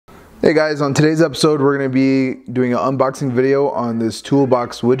Hey guys, on today's episode we're going to be doing an unboxing video on this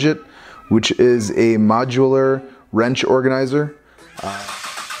Toolbox widget, which is a modular wrench organizer.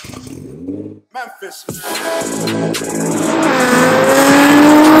 Memphis.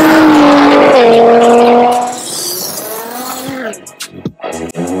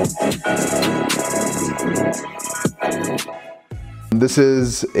 This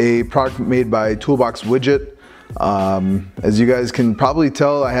is a product made by Toolbox Widget. As you guys can probably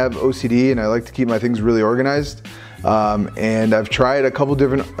tell, I have OCD and I like to keep my things really organized. And I've tried a couple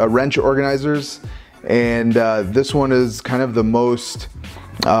different wrench organizers, and this one is kind of the most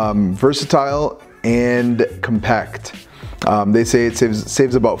versatile and compact. They say it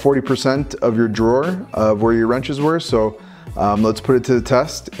saves about 40% of your drawer of where your wrenches were. So let's put it to the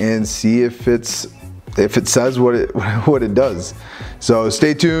test and see if it says what it does. So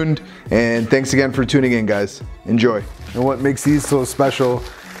stay tuned, and thanks again for tuning in, guys. Enjoy. And what makes these so special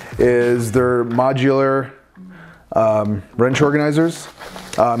is they're modular wrench organizers,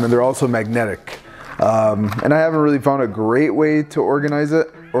 and they're also magnetic. And I haven't really found a great way to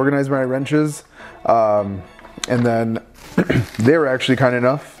organize my wrenches. And then they were actually kind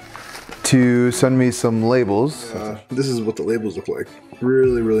enough to send me some labels. This is what the labels look like.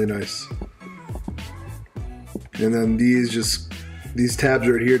 Really, really nice. And then these tabs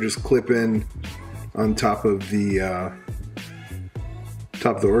right here just clip in on top of the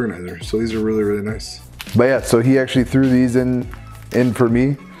organizer. So these are really, really nice. But yeah, so he actually threw these in for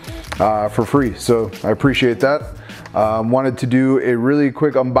me for free. So I appreciate that. Wanted to do a really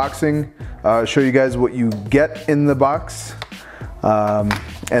quick unboxing, show you guys what you get in the box,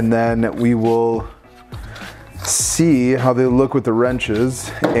 and then we will see how they look with the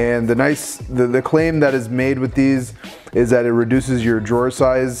wrenches. And the claim that is made with these is that it reduces your drawer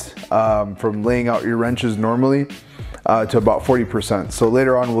size from laying out your wrenches normally to about 40%. So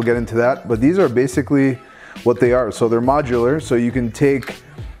later on we'll get into that, but these are basically what they are. So they're modular, so you can take,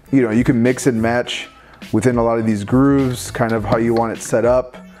 you can mix and match within a lot of these grooves, kind of how you want it set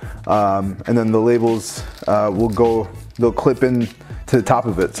up. And then the labels they'll clip in to the top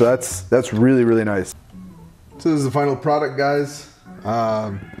of it. So that's really, really nice. So this is the final product, guys.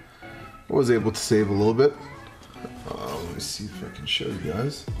 I was able to save a little bit. Let me see if I can show you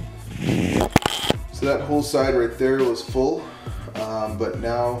guys. So that whole side right there was full, but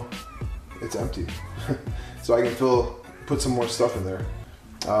now it's empty. So I can put some more stuff in there.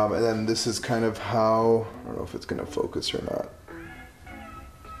 And then this is kind of how, I don't know if it's gonna focus or not.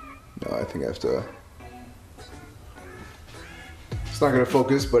 No, I think I have to. It's not gonna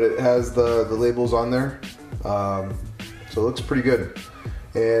focus, but it has the labels on there. So it looks pretty good.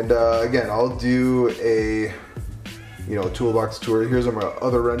 And again, I'll do a toolbox tour. Here's my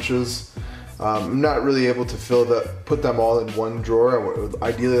other wrenches. I'm not really able to put them all in one drawer. I would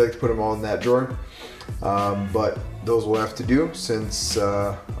ideally like to put them all in that drawer, but those will have to do since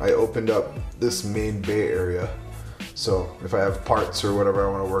I opened up this main bay area. So if I have parts or whatever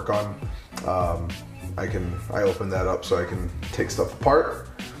I want to work on, I open that up so I can take stuff apart.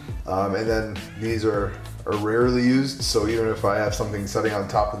 And then these are rarely used, so even if I have something sitting on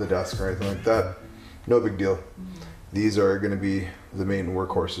top of the desk or anything like that, no big deal. These are going to be the main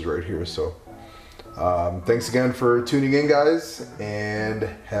workhorses right here. So thanks again for tuning in, guys, and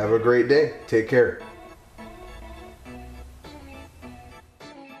have a great day. Take care.